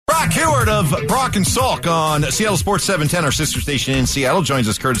Stewart of Brock and Salk on Seattle Sports 710, our sister station in Seattle, joins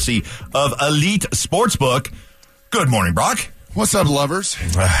us courtesy of Elite Sportsbook. Good morning, Brock. What's up, lovers?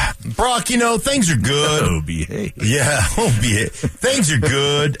 Brock, things are good. Oh, behave. Yeah, things are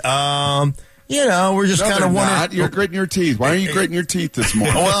good. We're just kind of wondering. You're gritting your teeth. Why are you gritting your teeth this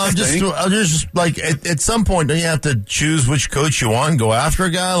morning? Well, I'm just like, at some point, don't you have to choose which coach you want and go after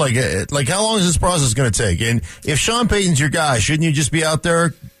a guy? Like how long is this process going to take? And if Sean Payton's your guy, shouldn't you just be out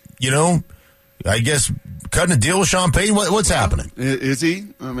there, I guess, cutting a deal with Sean Payton? What's happening? Is he?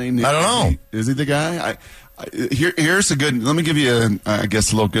 I mean, I don't know. Is he the guy? Here's the good. Let me give you, a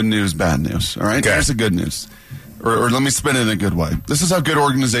little good news, bad news. All right. Okay. Here's the good news, or let me spin it in a good way. This is how good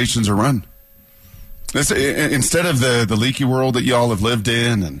organizations are run. Instead of the leaky world that y'all have lived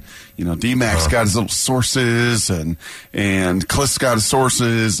in, and D-Mac's got his little sources, and Cliff's got his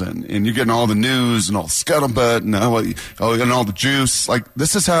sources, and you're getting all the news and all the scuttlebutt and all the juice. Like,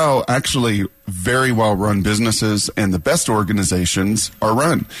 this is how actually very well run businesses and the best organizations are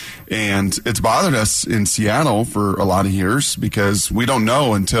run. And it's bothered us in Seattle for a lot of years because we don't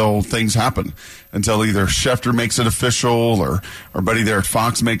know until things happen, until either Schefter makes it official or our buddy there at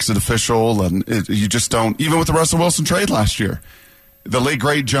Fox makes it official. And you just don't, even with the Russell Wilson trade last year. The late,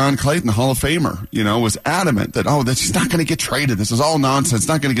 great John Clayton, the Hall of Famer, was adamant that he's not going to get traded. This is all nonsense.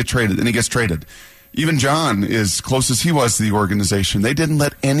 Not going to get traded. And he gets traded. Even John, as close as he was to the organization, they didn't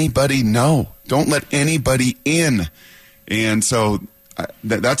let anybody know. Don't let anybody in. And so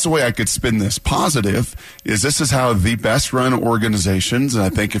that's the way I could spin this positive, is this is how the best run organizations, and I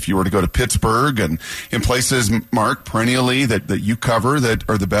think if you were to go to Pittsburgh and in places, Mark, perennially that you cover that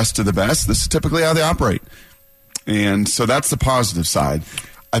are the best of the best, this is typically how they operate. And so that's the positive side.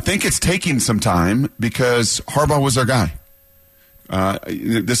 I think it's taking some time because Harbaugh was our guy.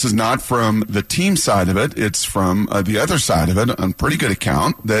 This is not from the team side of it. It's from the other side of it, on pretty good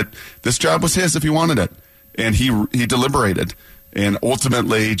account, that this job was his if he wanted it. And he deliberated and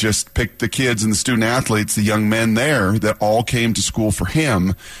ultimately just picked the kids and the student athletes, the young men there that all came to school for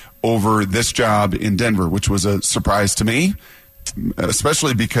him over this job in Denver, which was a surprise to me,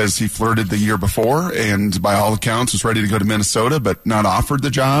 especially because he flirted the year before and by all accounts was ready to go to Minnesota but not offered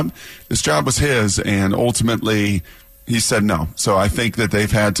the job. This job was his, and ultimately he said no. So I think that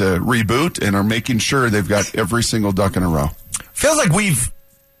they've had to reboot and are making sure they've got every single duck in a row. Feels like we've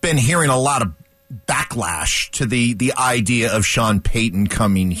been hearing a lot of backlash to the idea of Sean Payton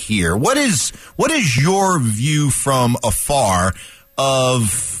coming here. What is your view from afar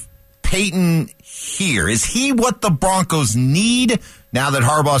of Payton here? Is he what the Broncos need now that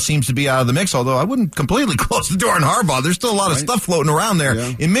Harbaugh seems to be out of the mix? Although I wouldn't completely close the door on Harbaugh. There's still a lot of stuff floating around there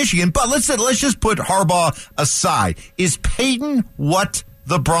in Michigan. But let's just put Harbaugh aside. Is Payton what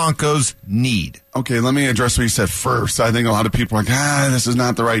the Broncos need? Okay, let me address what you said first. I think a lot of people are like, this is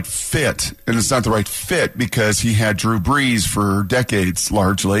not the right fit. And it's not the right fit because he had Drew Brees for decades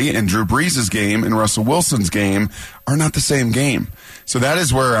largely, and Drew Brees' game and Russell Wilson's game are not the same game. So that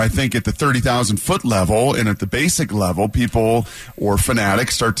is where I think at the 30,000-foot level and at the basic level, people or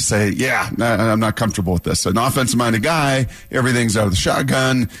fanatics start to say, I'm not comfortable with this. An offensive-minded guy, everything's out of the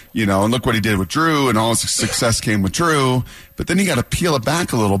shotgun, and look what he did with Drew, and all his success came with Drew. But then you got to peel it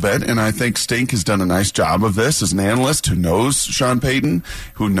back a little bit, and I think Stink has done a nice job of this as an analyst who knows Sean Payton,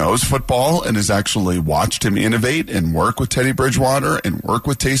 who knows football, and has actually watched him innovate and work with Teddy Bridgewater and work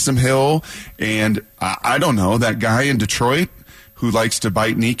with Taysom Hill. And I don't know, that guy in Detroit who likes to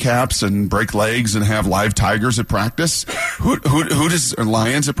bite kneecaps and break legs and have live tigers at practice, who does, or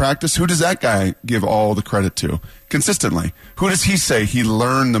lions at practice, who does that guy give all the credit to consistently? Who does he say he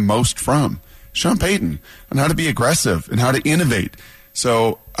learned the most from? Sean Payton, on how to be aggressive and how to innovate.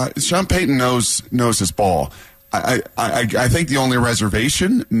 So Sean Payton knows his ball. I think the only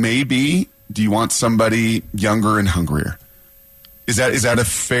reservation may be, do you want somebody younger and hungrier? Is that a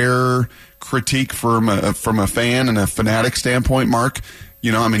fair critique from a fan and a fanatic standpoint, Mark?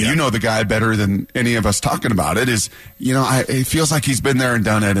 You know the guy better than any of us talking about it. It feels like he's been there and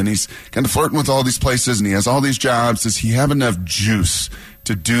done it, and he's kind of flirting with all these places, and he has all these jobs. Does he have enough juice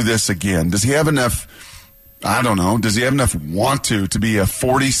to do this again? Does he have enough? I don't know. Does he have enough want to be a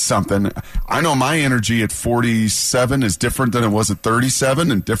 40-something? I know my energy at 47 is different than it was at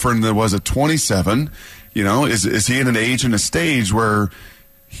 37 and different than it was at 27. Is he in an age and a stage where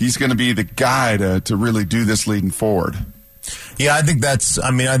he's going to be the guy to really do this leading forward? Yeah, I think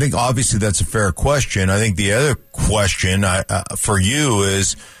obviously that's a fair question. I think the other question for you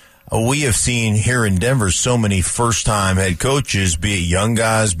is, we have seen here in Denver so many first-time head coaches, be it young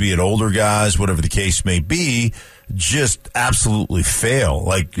guys, be it older guys, whatever the case may be, just absolutely fail.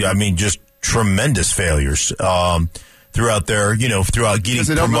 Just tremendous failures. throughout their, throughout getting because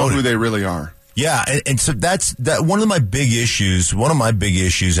they don't promoted. know who they really are. Yeah, and so that's one of my big issues,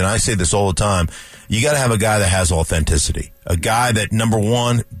 and I say this all the time, you got to have a guy that has authenticity. A guy that, number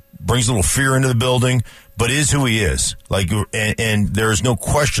one, brings a little fear into the building, but is who he is. And there is no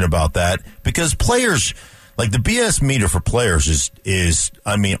question about that, because players, the BS meter for players is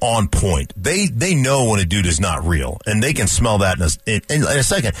on point. They know when a dude is not real, and they can smell that in a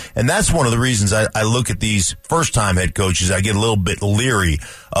second. And that's one of the reasons I look at these first-time head coaches. I get a little bit leery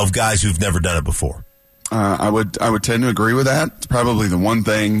of guys who've never done it before. I would tend to agree with that. It's probably the one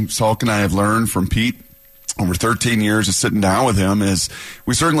thing Salk and I have learned from Pete over 13 years of sitting down with him is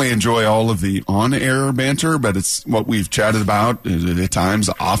we certainly enjoy all of the on-air banter, but it's what we've chatted about at times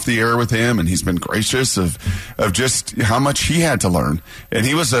off the air with him, and he's been gracious of just how much he had to learn. And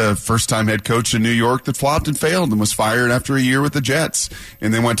he was a first-time head coach in New York that flopped and failed and was fired after a year with the Jets,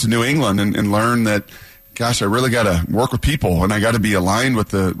 and then went to New England and learned that, gosh, I really got to work with people, and I got to be aligned with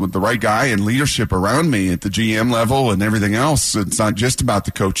the right guy and leadership around me at the GM level and everything else. It's not just about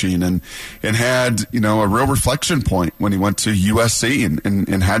the coaching, and had, a real reflection point when he went to USC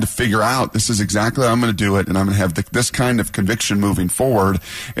and had to figure out, this is exactly how I'm going to do it, and I'm going to have this kind of conviction moving forward,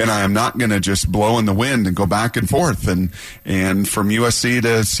 and I am not going to just blow in the wind and go back and forth. And from USC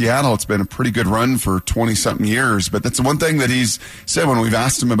to Seattle, it's been a pretty good run for 20-something years. But that's the one thing that he's said when we've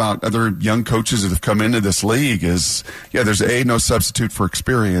asked him about other young coaches that have come into this league is, there's A, no substitute for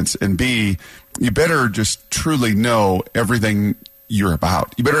experience, and B, you better just truly know everything you're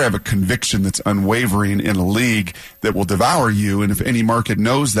about. You better have a conviction that's unwavering in a league that will devour you. And if any market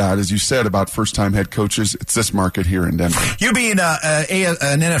knows that, as you said about first-time head coaches, it's this market here in Denver. You being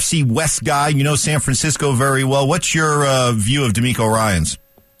an NFC West guy, you know San Francisco very well. What's your view of DeMeco Ryans?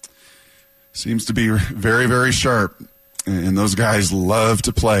 Seems to be very, very sharp. And those guys love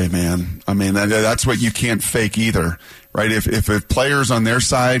to play, man. That's what you can't fake either, right? If players on their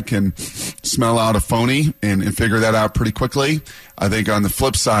side can smell out a phony and figure that out pretty quickly, I think on the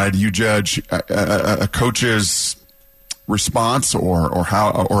flip side, you judge a coach's response or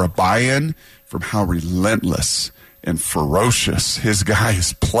a buy-in from how relentless and ferocious his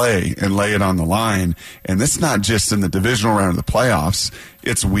guys play and lay it on the line. And that's not just in the divisional round of the playoffs.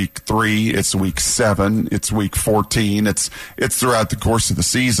 It's week 3, it's week 7, it's week 14. It's throughout the course of the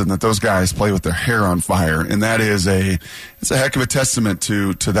season that those guys play with their hair on fire. And that is it's a heck of a testament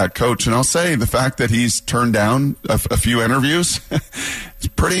to that coach. And I'll say the fact that he's turned down a few interviews,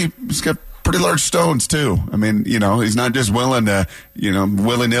 he's got pretty large stones too. He's not just willing to,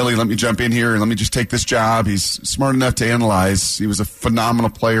 willy-nilly, let me jump in here and let me just take this job. He's smart enough to analyze. He was a phenomenal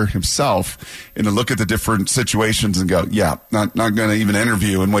player himself, and to look at the different situations and go, not going to even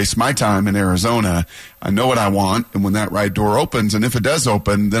interview and waste my time in Arizona. I know what I want, and when that right door opens, and if it does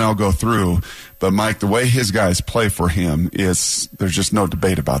open, then I'll go through. But, Mike, the way his guys play for him there's just no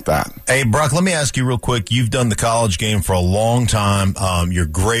debate about that. Hey, Brock, let me ask you real quick. You've done the college game for a long time. You're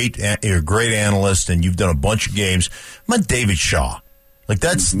great. You're a great analyst, and you've done a bunch of games. How about David Shaw?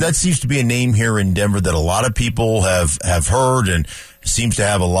 That seems to be a name here in Denver that a lot of people have heard, and seems to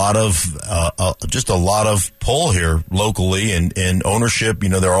have a lot of pull here locally and ownership.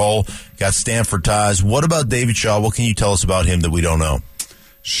 They're all got Stanford ties. What about David Shaw? What can you tell us about him that we don't know?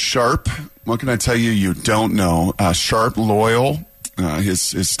 Sharp. What can I tell you don't know? Sharp, loyal.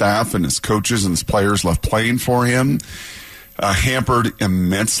 His staff and his coaches and his players love playing for him. Hampered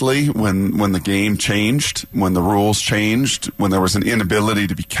immensely when the game changed, when the rules changed, when there was an inability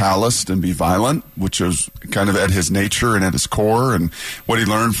to be calloused and be violent, which was kind of at his nature and at his core, and what he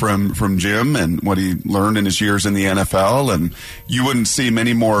learned from Jim and what he learned in his years in the NFL. And you wouldn't see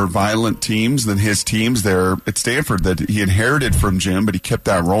many more violent teams than his teams there at Stanford that he inherited from Jim, but he kept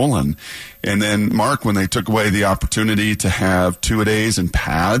that rolling. And then, Mark, when they took away the opportunity to have two-a-days and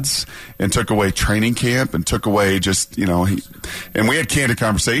pads and took away training camp and took away just, and we had candid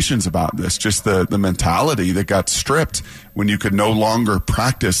conversations about this, just the mentality that got stripped when you could no longer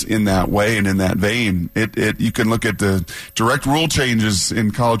practice in that way and in that vein. You can look at the direct rule changes in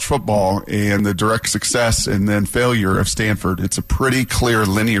college football and the direct success and then failure of Stanford. It's a pretty clear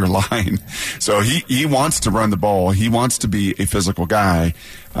linear line. So he wants to run the ball. He wants to be a physical guy.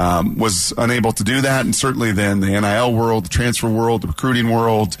 Was unable to do that, and certainly then the NIL world, the transfer world, the recruiting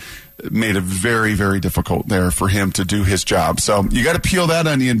world made it very, very difficult there for him to do his job. So you got to peel that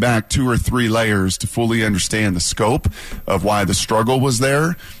onion back 2 or 3 layers to fully understand the scope of why the struggle was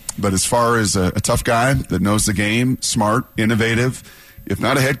there. But as far as a tough guy that knows the game, smart, innovative, if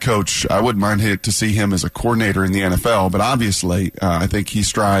not a head coach, I wouldn't mind to see him as a coordinator in the NFL. But obviously, I think he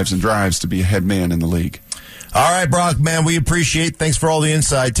strives and drives to be a head man in the league. All right, Brock, man, we appreciate it. Thanks for all the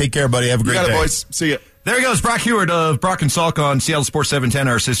insight. Take care, buddy. Have a great day. You got it, boys. See ya. There he goes, Brock Heward of Brock and Salk on Seattle Sports 710,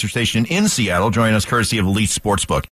 our sister station in Seattle, joining us courtesy of Elite Sportsbook.